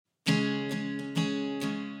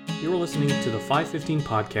You're listening to the 515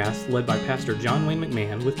 podcast led by Pastor John Wayne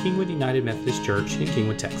McMahon with Kingwood United Methodist Church in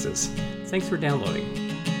Kingwood, Texas. Thanks for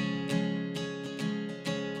downloading.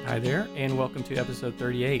 Hi there, and welcome to episode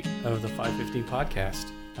 38 of the 515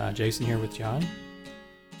 podcast. Jason here with John.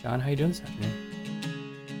 John, how you doing this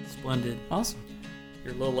afternoon? Splendid. Awesome.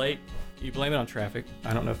 You're a little late. You blame it on traffic.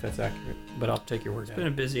 I don't know if that's accurate, but I'll take your word. It's been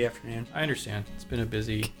a busy afternoon. I understand. It's been a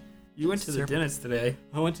busy... You went to the dentist today.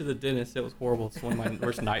 I went to the dentist. It was horrible. It's one of my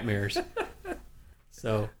worst nightmares.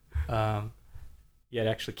 So, it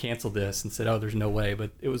actually canceled this and said, oh, there's no way.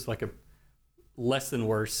 But it was like a less than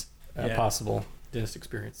worse possible dentist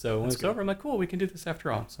experience. So when it's over, I'm like, cool, we can do this after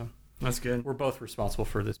all. So that's good. We're both responsible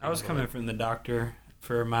for this. I was coming from the doctor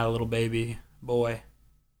for my little baby boy.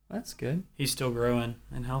 That's good. He's still growing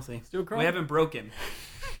and healthy. Still growing? We haven't broke him.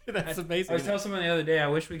 That's amazing. I was telling someone the other day, I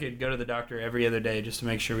wish we could go to the doctor every other day just to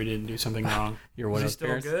make sure we didn't do something wrong. You're one Is of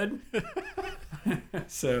those he still good?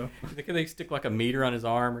 So can they stick like a meter on his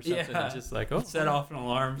arm or something? Yeah. And just like set off an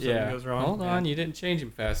alarm if something goes wrong. Hold on, you didn't change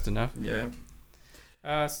him fast enough. Yeah.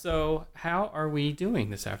 So how are we doing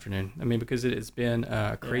this afternoon? I mean, because it has been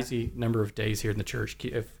a crazy number of days here in the church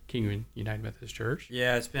of Kingwood United Methodist Church.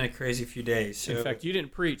 Yeah, it's been a crazy few days. So. In fact, you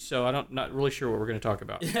didn't preach, so I'm not really sure what we're going to talk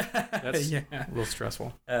about. That's a little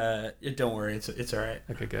stressful. Don't worry, it's all right.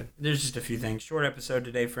 Okay, good. There's just a few things. Short episode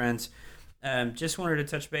today, friends. Just wanted to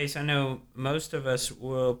touch base. I know most of us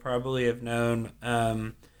will probably have known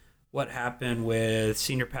what happened with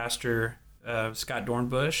Senior Pastor Scott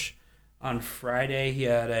Dornbush. On Friday, he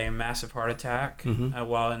had a massive heart attack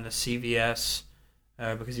while in the CVS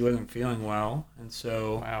because he wasn't feeling well, and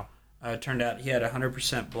so it turned out he had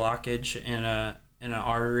 100% blockage in an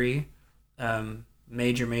artery,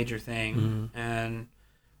 major thing. And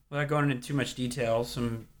without going into too much detail,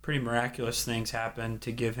 some pretty miraculous things happened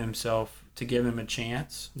to give him a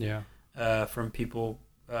chance. Yeah, from people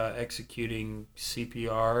executing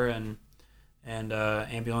CPR and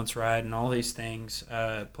ambulance ride and all these things,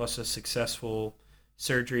 plus a successful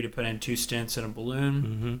surgery to put in 2 stents and a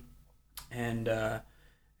balloon.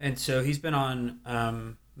 And so he's been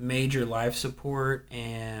on major life support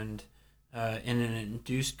and in an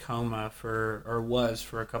induced coma for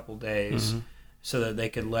a couple days so that they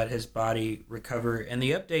could let his body recover. And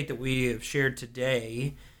the update that we have shared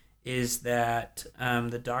today is that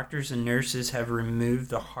the doctors and nurses have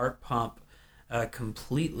removed the heart pump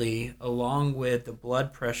completely, along with the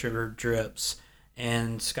blood pressure drips,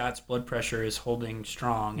 and Scott's blood pressure is holding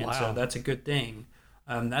strong, and so that's a good thing.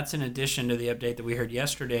 That's in addition to the update that we heard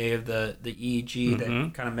yesterday of the EEG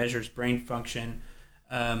that kind of measures brain function.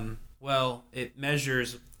 It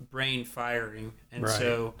measures brain firing, and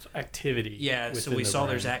so activity. Yeah, so we saw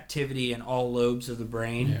there's activity in all lobes of the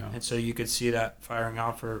brain, and so you could see that firing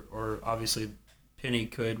off, or obviously Penny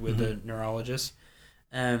could with the neurologist.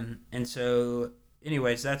 And so,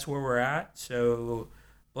 anyways, that's where we're at. So,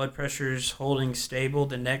 blood pressure's holding stable.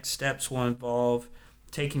 The next steps will involve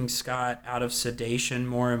taking Scott out of sedation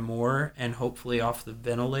more and more, and hopefully off the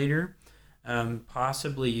ventilator,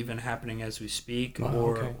 possibly even happening as we speak,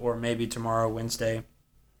 or maybe tomorrow, Wednesday.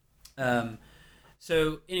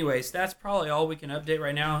 So, anyways, that's probably all we can update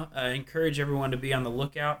right now. I encourage everyone to be on the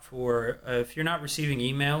lookout for, if you're not receiving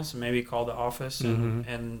emails, maybe call the office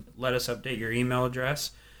and let us update your email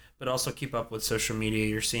address. But also keep up with social media.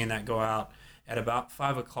 You're seeing that go out at about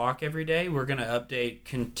 5 o'clock every day. We're going to update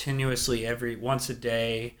continuously once a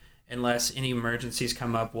day. Unless any emergencies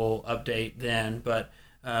come up, we'll update then. But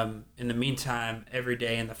in the meantime, every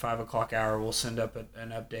day in the 5 o'clock hour, we'll send up an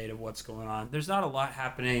update of what's going on. There's not a lot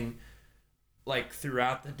happening like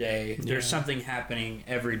throughout the day. There's something happening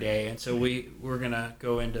every day, and so we're gonna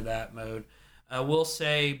go into that mode. We'll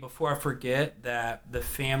say before I forget that the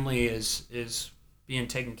family is being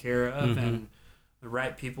taken care of, and the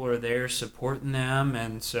right people are there supporting them,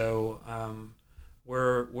 and so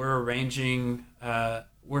we're arranging.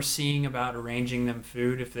 We're seeing about arranging them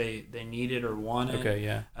food if they need it or want it. Okay,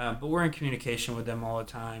 yeah. But we're in communication with them all the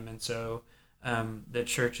time, and so. The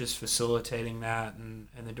church is facilitating that, and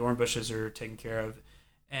the Dornbushes are taken care of,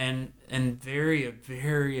 and very,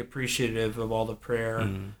 very appreciative of all the prayer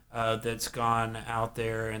that's gone out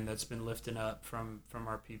there and that's been lifted up from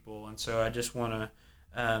our people. And so I just want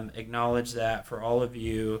to acknowledge that for all of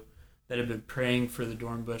you that have been praying for the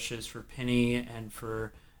Dornbushes, for Penny and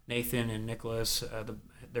for Nathan and Nicholas,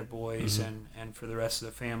 their boys, and for the rest of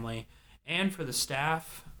the family, and for the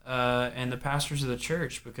staff and the pastors of the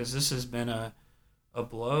church, because this has been a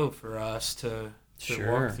blow for us to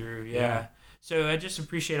walk through. Yeah. So I just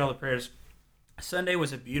appreciate all the prayers. Sunday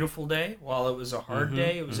was a beautiful day. While it was a hard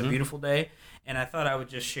day, it was a beautiful day. And I thought I would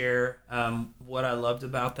just share what I loved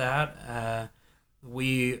about that.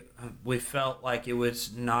 we felt like it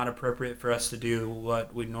was not appropriate for us to do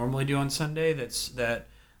what we normally do on Sunday. That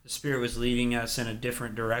the Spirit was leading us in a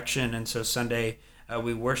different direction, and so Sunday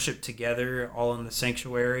we worshiped together, all in the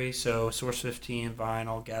sanctuary. So Source 15, Vine,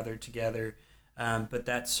 all gathered together. But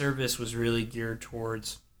that service was really geared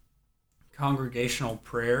towards congregational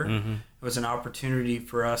prayer. Mm-hmm. It was an opportunity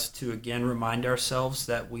for us to again remind ourselves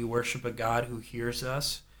that we worship a God who hears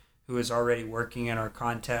us, who is already working in our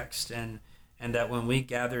context, and that when we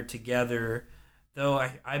gather together, though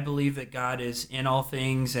I believe that God is in all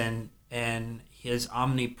things and his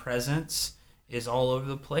omnipresence is all over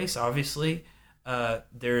the place, obviously,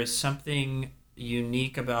 there is something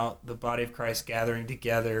unique about the body of Christ gathering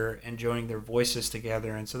together and joining their voices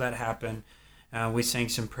together. And so that happened. We sang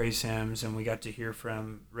some praise hymns, and we got to hear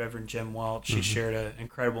from Reverend Jim Welch. He shared an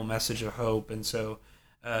incredible message of hope. And so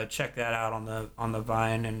check that out on the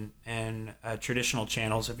Vine and traditional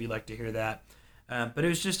channels if you'd like to hear that. But it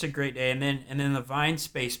was just a great day. And then the Vine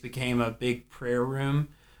space became a big prayer room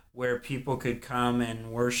where people could come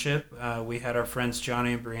and worship. We had our friends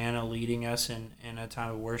Johnny and Brianna leading us in a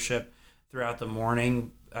time of worship throughout the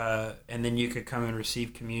morning, and then you could come and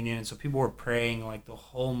receive communion. And so people were praying like the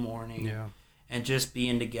whole morning, and just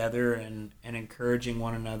being together and encouraging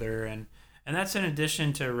one another. And that's in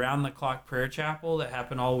addition to round-the-clock prayer chapel that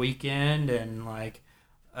happened all weekend, and like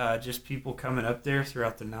just people coming up there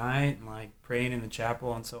throughout the night and like praying in the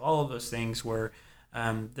chapel. And so all of those things were,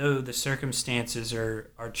 though the circumstances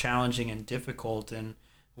are challenging and difficult, and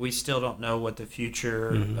we still don't know what the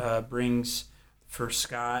future brings for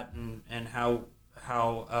Scott and how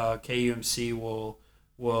KUMC will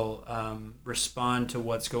respond to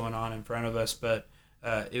what's going on in front of us, but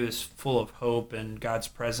it was full of hope and God's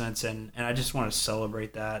presence, and I just want to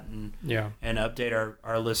celebrate that and update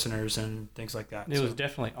our listeners and things like that. It was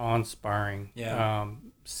definitely awe-inspiring.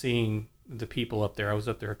 Seeing the people up there. I was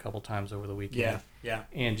up there a couple times over the weekend.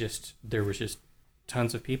 And there was just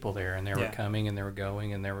tons of people there, and they were coming and they were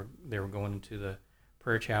going, and they were going into the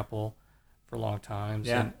prayer chapel for long times,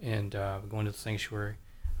 and going to the sanctuary.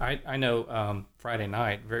 I know Friday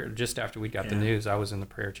night, just after we got the news, I was in the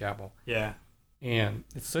prayer chapel. And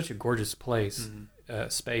it's such a gorgeous place,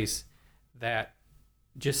 space, that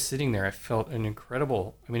just sitting there, I felt an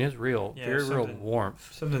incredible, I mean, it's real, very real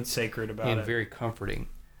warmth. Something sacred about it. And very comforting.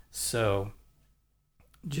 So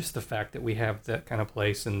just the fact that we have that kind of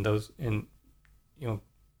place, and those, and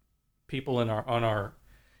people in our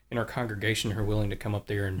congregation who are willing to come up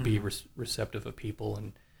there and be receptive of people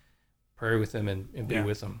and pray with them and be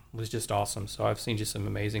with them was just awesome. So I've seen just some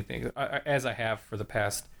amazing things, as I have for the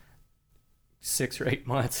past 6 or 8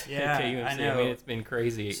 months at KUMC. I know. I mean, it's been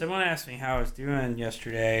crazy. Someone asked me how I was doing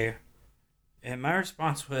yesterday, and my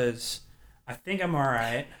response was, I think I'm all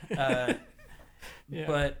right.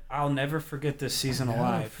 But I'll never forget this season of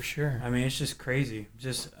life. For sure. I mean, it's just crazy.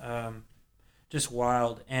 Just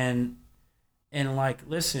wild. And like,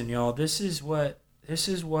 listen, y'all, this is what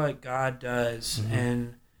God does.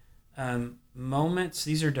 And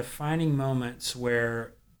these are defining moments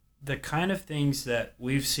where the kind of things that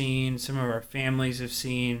we've seen, some of our families have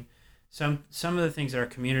seen, some of the things that our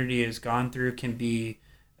community has gone through can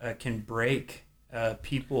break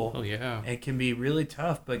people. Oh yeah. It can be really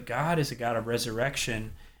tough, but God is a God of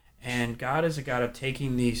resurrection, and God is a God of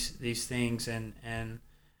taking these things and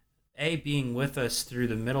being with us through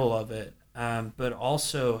the middle of it, but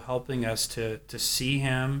also helping us to see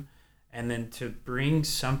Him, and then to bring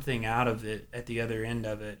something out of it at the other end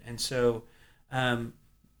of it. And so,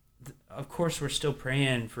 of course, we're still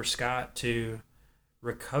praying for Scott to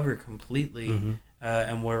recover completely,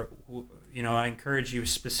 and I encourage you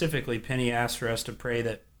specifically. Penny asked for us to pray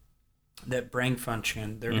that brain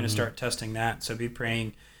function. They're going to start testing that, so be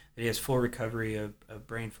praying that he has full recovery of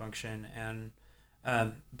brain function. And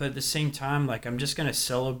but at the same time, like, I'm just going to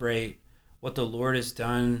celebrate what the Lord has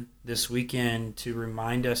done this weekend to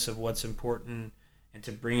remind us of what's important and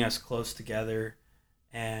to bring us close together.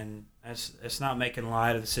 And it's not making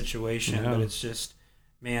light of the situation, but it's just,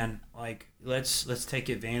 man, like, let's take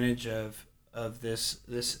advantage of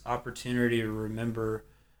this opportunity to remember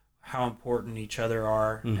how important each other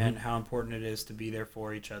are and how important it is to be there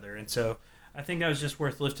for each other. And so I think that was just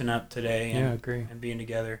worth lifting up today and being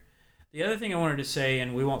together. The other thing I wanted to say,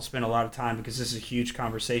 and we won't spend a lot of time because this is a huge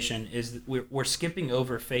conversation, is that we're skipping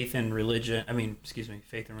over faith and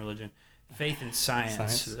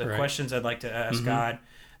science. The questions I'd like to ask God.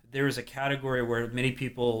 There was a category where many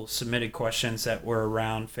people submitted questions that were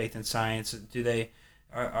around faith and science. Do they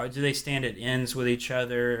stand at ends with each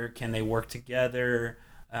other? Can they work together?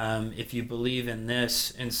 If you believe in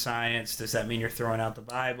this in science, does that mean you're throwing out the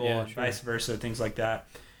Bible, and vice versa, things like that?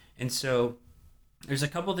 And so there's a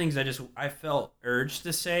couple things I felt urged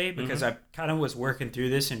to say because I kind of was working through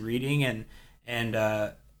this and reading and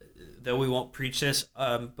though we won't preach this,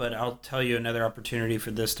 but I'll tell you another opportunity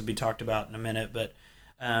for this to be talked about in a minute. But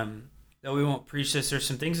though we won't preach this, there's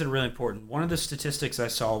some things that are really important. One of the statistics I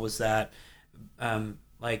saw was that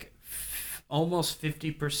almost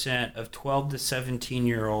 50% of 12 to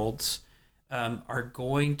 17-year-olds are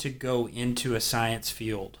going to go into a science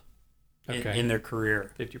field in their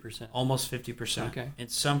career. 50%. Almost 50%. Okay. In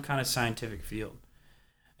some kind of scientific field.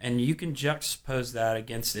 And you can juxtapose that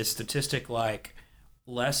against a statistic like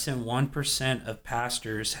less than 1% of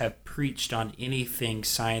pastors have preached on anything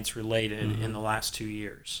science related in the last 2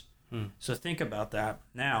 years. So think about that.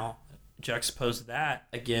 Now, juxtapose that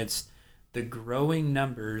against the growing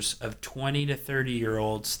numbers of 20 to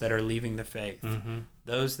 30-year-olds that are leaving the faith.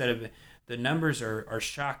 Those that have, the numbers are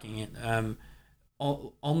shocking.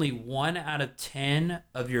 Only 1 out of 10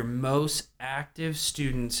 of your most active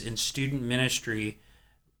students in student ministry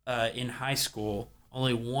in high school,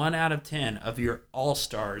 only 1 out of 10 of your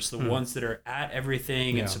all-stars, the ones that are at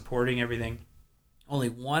everything and supporting everything, only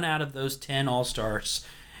 1 out of those 10 all-stars,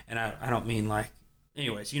 and I don't mean like,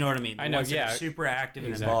 anyways, you know what I mean. The I know, ones that are super active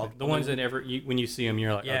and involved. The ones that when you see them,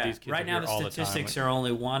 you're like, oh, these kids right are now here the all the time. statistics are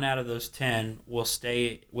only 1 out of those 10 will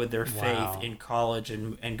stay with their faith in college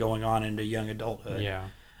and going on into young adulthood. Yeah.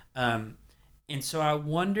 And so I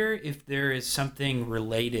wonder if there is something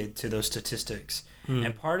related to those statistics.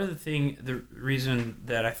 And part of the reason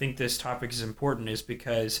that I think this topic is important is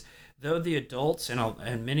because though the adults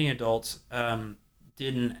and many adults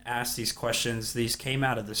didn't ask these questions, these came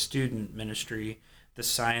out of the student ministry, the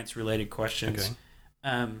science related questions.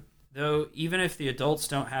 Though even if the adults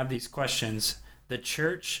don't have these questions, the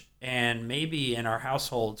church and maybe in our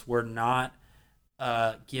households, we're not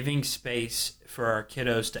giving space for our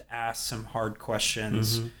kiddos to ask some hard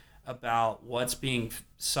questions about what's being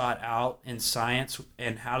sought out in science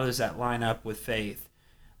and how does that line up with faith.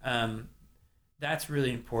 That's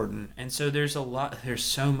really important. And so there's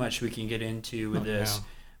so much we can get into with this.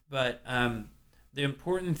 But the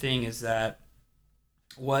important thing is that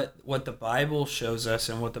what the Bible shows us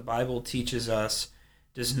and what the Bible teaches us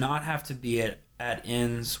does not have to be at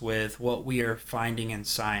ends with what we are finding in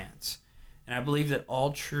science. And I believe that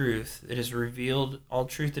all truth that is revealed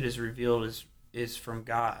is from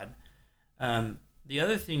God. The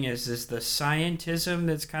other thing is the scientism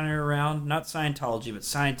that's kind of around, not Scientology, but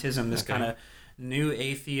scientism, this kind of new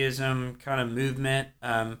atheism kind of movement.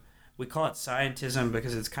 We call it scientism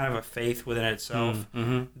because it's kind of a faith within itself.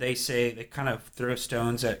 They kind of throw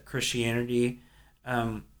stones at Christianity.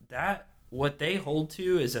 That what they hold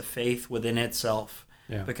to is a faith within itself.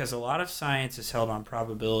 Because a lot of science is held on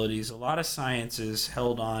probabilities. A lot of science is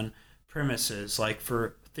held on premises.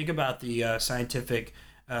 Think about the scientific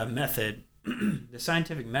method. The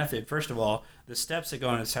scientific method, first of all, the steps that go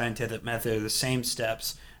into the scientific method are the same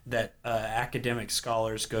steps that academic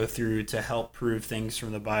scholars go through to help prove things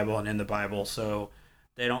from the Bible and in the Bible. So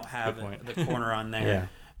they don't have the corner on there.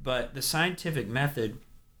 But the scientific method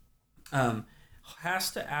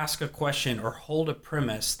has to ask a question or hold a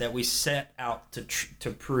premise that we set out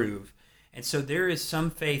to prove. And so there is some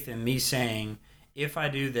faith in me saying, if I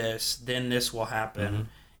do this, then this will happen.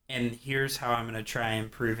 And here's how I'm going to try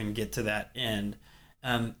and prove and get to that end.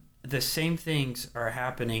 The same things are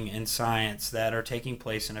happening in science that are taking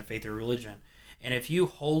place in a faith or religion. And if you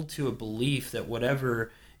hold to a belief that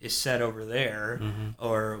whatever is said over there,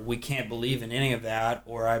 or we can't believe in any of that,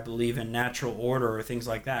 or I believe in natural order or things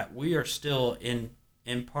like that, we are still in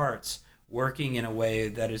parts working in a way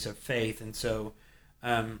that is of faith. And so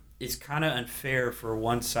it's kind of unfair for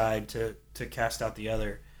one side to cast out the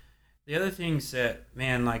other. The other things that,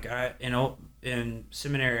 man, like in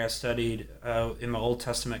seminary I studied in my Old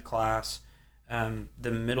Testament class,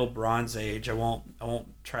 the Middle Bronze Age. I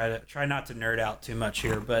won't try not to nerd out too much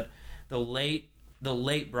here, but the late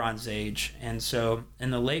Bronze Age. And so in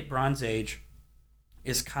the late Bronze Age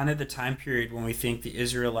is kind of the time period when we think the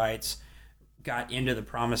Israelites got into the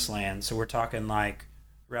Promised Land. So we're talking like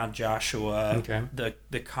around Joshua,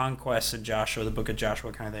 the conquest of Joshua, the book of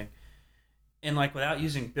Joshua kind of thing. And like without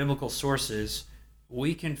using biblical sources,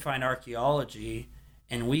 we can find archaeology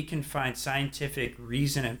and we can find scientific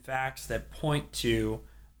reason and facts that point to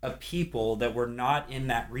a people that were not in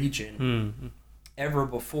that region ever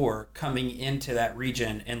before coming into that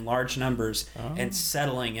region in large numbers and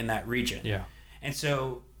settling in that region. And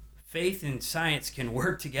so faith and science can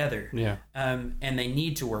work together. And they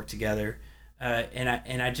need to work together.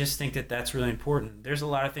 And I just think that that's really important. There's a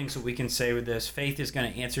lot of things that we can say with this. Faith is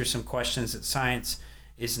going to answer some questions that science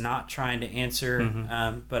is not trying to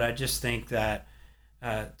answer. But I just think that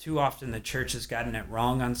too often the church has gotten it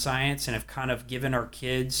wrong on science and have kind of given our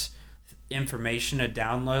kids information to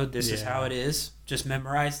download. This is how it is. Just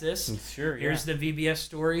memorize this. Sure. Here's the VBS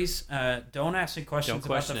stories. Don't ask any questions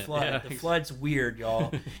about the flood. Yeah. The flood's weird,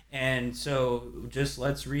 y'all. And so just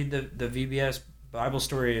let's read the VBS Bible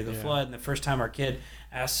story of the flood. And the first time our kid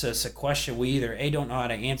asks us a question, we either A, don't know how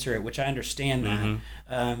to answer it, which I understand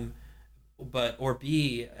that, but or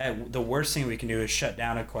B, the worst thing we can do is shut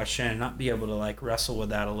down a question and not be able to like wrestle with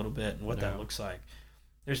that a little bit and what that looks like.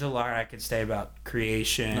 There's a lot I could say about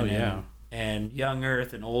creation and young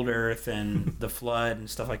Earth and old Earth and the flood and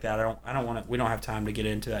stuff like that. I don't want to. We don't have time to get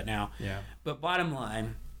into that now. Yeah. But bottom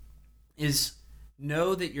line is,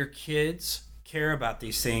 know that your kids care about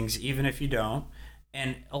these things, even if you don't,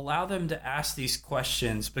 and allow them to ask these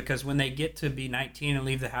questions, because when they get to be 19 and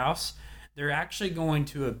leave the house, they're actually going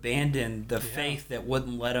to abandon the faith that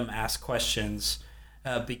wouldn't let them ask questions,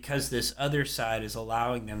 because this other side is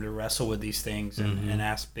allowing them to wrestle with these things and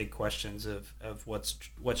ask big questions of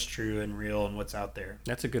what's true and real and what's out there.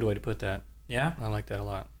 That's a good way to put that. Yeah? I like that a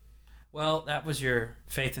lot. Well, that was your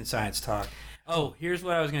faith and science talk. Oh, here's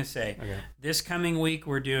what I was going to say. Okay. This coming week,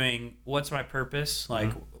 we're doing What's My Purpose?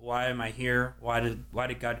 Like, why am I here? Why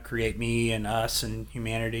did God create me and us and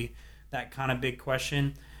humanity? That kind of big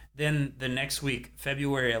question. Then the next week,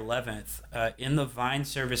 February 11th, in the Vine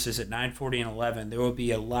services at 9:40 and 11, there will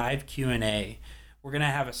be a live Q&A. We're going to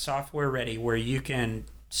have a software ready where you can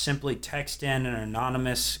simply text in an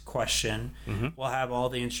anonymous question. We'll have all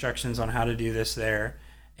the instructions on how to do this there.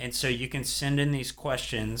 And so you can send in these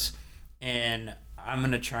questions, and I'm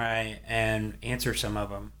going to try and answer some of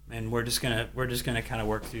them. And we're just gonna kind of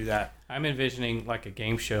work through that. I'm envisioning like a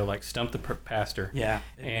game show, like Stump the Pastor. Yeah.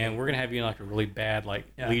 And we're gonna have you in like a really bad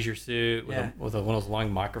leisure suit with one of those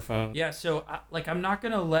long microphones. Yeah. So I'm not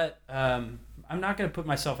gonna put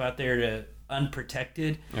myself out there to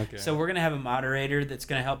unprotected. Okay. So we're gonna have a moderator that's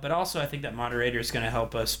gonna help, but also I think that moderator is gonna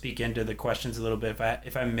help us speak into the questions a little bit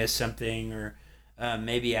if I miss something, or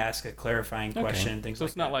maybe ask a clarifying question. Things so like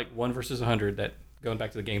that. It's not like 1 versus 100 that. Going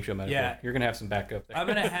back to the game show metaphor, you're gonna have some backup there. I'm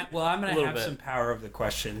gonna have some power over the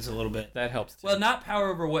questions a little bit. That helps too. Well, not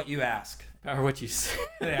power over what you ask. Power what you say.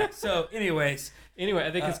 Yeah. So, anyway,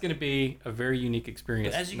 I think it's gonna be a very unique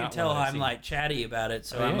experience. As you can tell, I'm like chatty about it,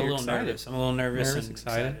 so I'm a little nervous. I'm a little nervous and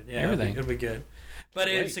excited. Yeah, everything. It'll be good. But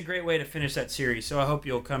it's a great way to finish that series. So I hope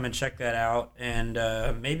you'll come and check that out, and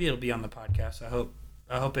maybe it'll be on the podcast.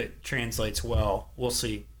 I hope it translates well. We'll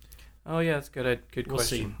see. Oh yeah, that's good. Good we'll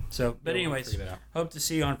question. See. So, but anyways, hope to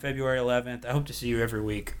see you on February 11th. I hope to see you every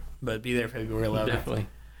week, but be there February 11th. Definitely.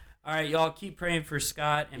 All right, y'all, keep praying for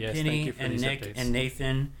Scott and Penny and Nick updates. and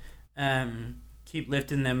Nathan. Keep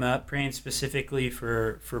lifting them up, praying specifically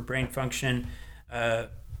for brain function.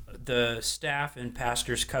 The staff and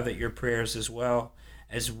pastors covet your prayers as well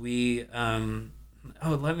as we.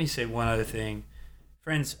 Let me say one other thing,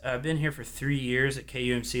 friends. I've been here for 3 years at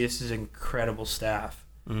KUMC. This is incredible staff.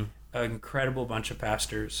 An incredible bunch of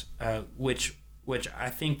pastors, which I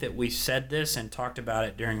think that we said this and talked about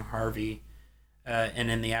it during Harvey, and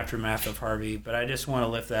in the aftermath of Harvey. But I just want to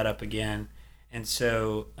lift that up again, and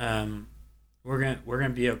so we're gonna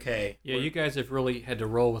be okay. Yeah, you guys have really had to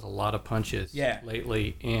roll with a lot of punches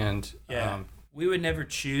lately, and we would never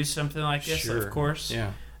choose something like this, of course.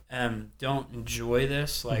 Yeah. Don't enjoy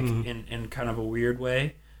this in kind of a weird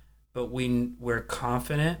way, but we're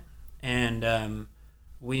confident, and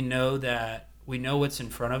we know what's in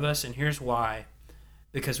front of us, and here's why.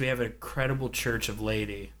 Because we have an incredible church of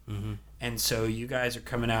laity. And so you guys are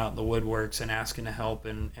coming out in the woodworks and asking to help,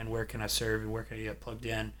 and where can I serve and where can I get plugged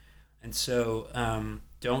in. And so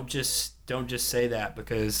don't just say that,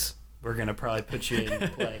 because we're going to probably put you in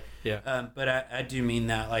play. But I do mean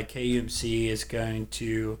that. Like, KUMC is going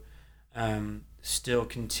to still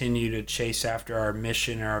continue to chase after our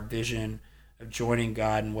mission and our vision of joining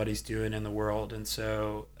God and what he's doing in the world. And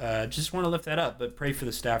so just want to lift that up, but pray for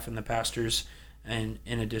the staff and the pastors, and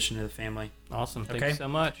in addition to the family. Awesome. Thank you so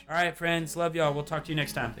much. All right, friends. Love y'all. We'll talk to you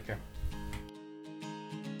next time. Take care.